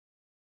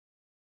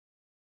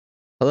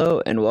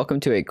Hello and welcome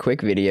to a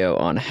quick video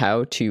on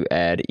how to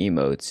add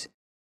emotes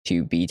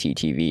to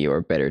BTTV or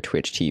Better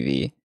Twitch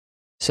TV.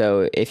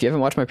 So if you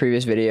haven't watched my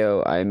previous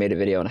video, I made a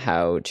video on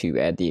how to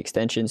add the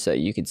extension so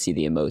you can see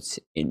the emotes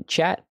in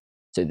chat.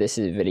 So this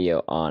is a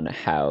video on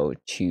how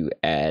to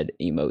add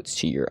emotes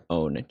to your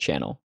own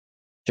channel.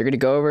 So you're going to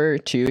go over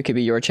to, it could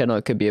be your channel,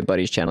 it could be a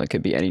buddy's channel, it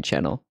could be any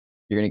channel.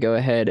 You're going to go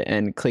ahead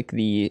and click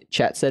the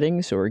chat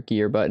settings or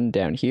gear button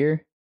down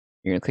here.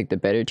 You're going to click the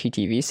Better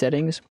TTV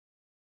settings.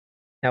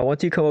 Now,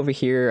 once you come over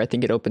here, I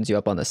think it opens you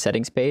up on the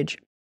settings page.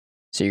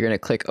 So you're going to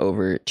click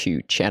over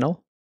to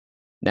channel.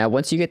 Now,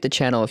 once you get the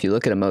channel, if you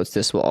look at emotes,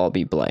 this will all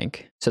be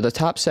blank. So the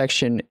top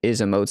section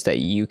is emotes that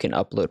you can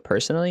upload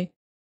personally.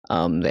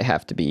 They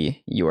have to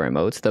be your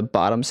emotes. The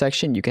bottom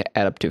section, you can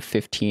add up to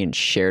 15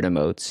 shared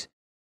emotes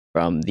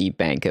from the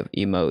bank of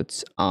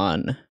emotes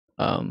on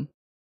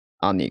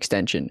the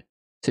extension.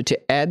 So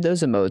to add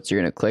those emotes,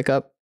 you're going to click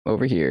up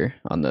over here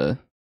on the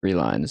three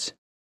lines.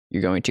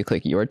 You're going to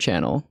click your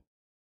channel.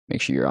 Make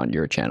sure you're on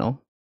your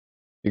channel.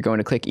 You're going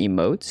to click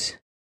emotes.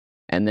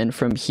 And then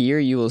from here,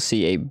 you will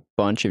see a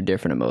bunch of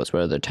different emotes,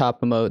 whether they're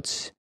top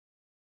emotes,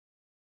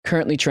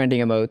 currently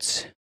trending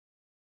emotes,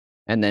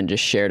 and then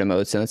just shared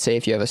emotes. And let's say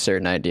if you have a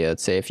certain idea,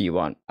 let's say if you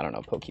want, I don't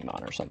know,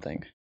 Pokemon or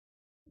something,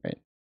 right?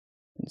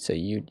 And so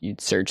you'd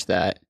search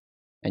that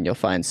and you'll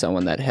find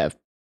someone that have,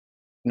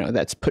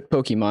 that's put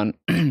Pokemon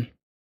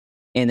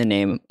in the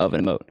name of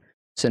an emote.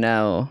 So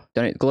now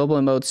global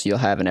emotes, you'll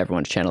have in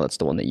everyone's channel. That's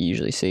the one that you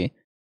usually see.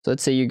 So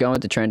let's say you're going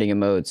with the trending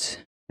emotes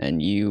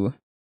and you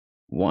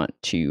want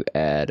to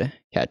add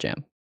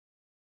catJAM.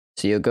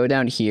 So you'll go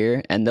down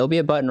here and there'll be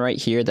a button right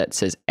here that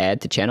says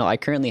add to channel. I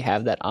currently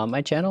have that on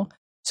my channel.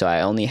 So I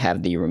only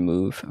have the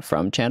remove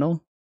from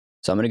channel.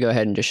 So I'm going to go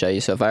ahead and just show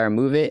you. So if I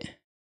remove it,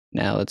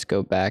 now let's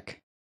go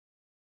back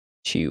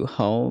to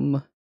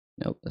home.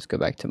 Nope, let's go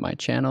back to my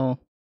channel.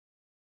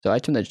 So I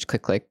just want to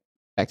click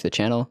back to the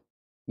channel.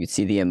 You can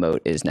see the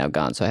emote is now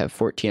gone. So I have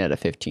 14 out of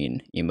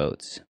 15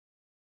 emotes.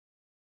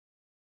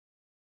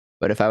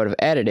 But if I would have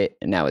added it,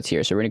 and now it's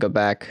here. So we're going to go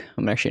back.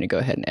 I'm actually going to go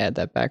ahead and add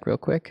that back real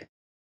quick.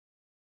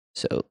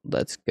 So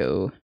let's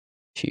go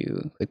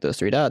to click those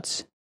three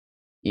dots,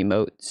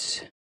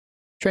 emotes,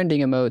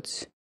 trending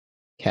emotes,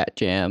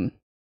 catJAM,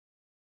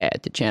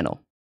 add to channel.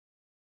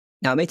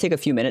 Now it may take a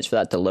few minutes for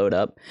that to load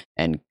up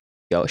and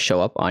show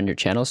up on your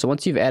channel. So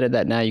once you've added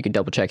that, now you can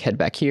double check, head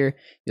back here.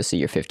 You'll see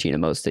your 15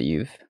 emotes that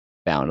you've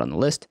found on the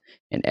list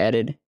and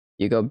added.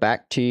 You go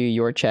back to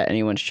your chat,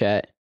 anyone's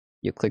chat.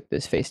 You click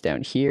this face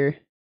down here.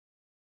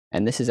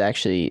 And this is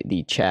actually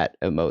the chat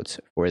emotes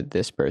for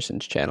this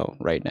person's channel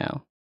right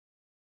now.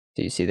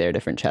 So you see their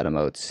different chat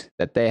emotes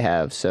that they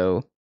have.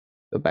 So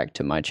go back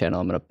to my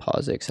channel. I'm going to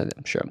pause it because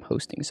I'm sure I'm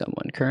hosting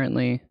someone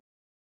currently.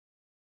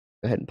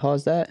 Go ahead and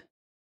pause that.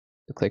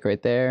 So click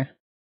right there.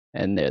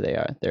 And there they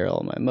are. They're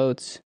all my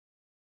emotes.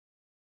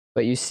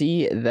 But you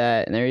see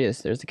that, and there he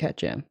is. There's the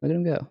catJAM. Look at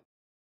him go.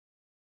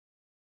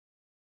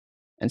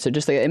 And so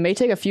just like, it may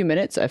take a few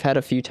minutes. I've had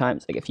a few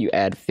times, like if you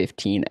add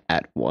 15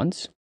 at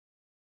once.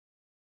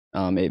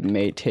 It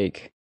may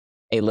take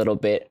a little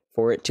bit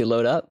for it to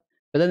load up,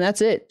 but then that's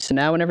it. So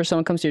now whenever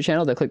someone comes to your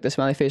channel, they'll click the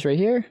smiley face right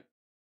here.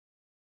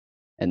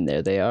 And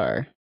there they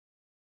are.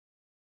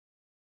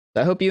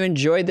 So I hope you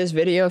enjoyed this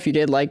video. If you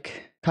did,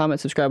 like,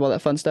 comment, subscribe, all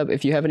that fun stuff.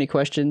 If you have any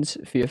questions,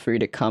 feel free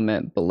to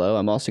comment below.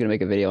 I'm also going to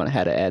make a video on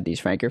how to add these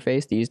Franker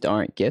face. These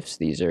aren't Gifs.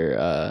 These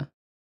are,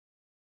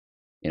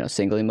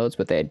 single emotes,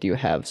 but they do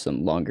have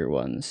some longer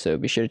ones. So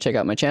be sure to check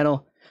out my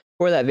channel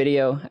for that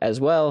video as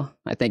well.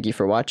 I thank you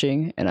for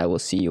watching, and I will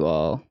see you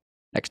all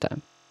next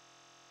time.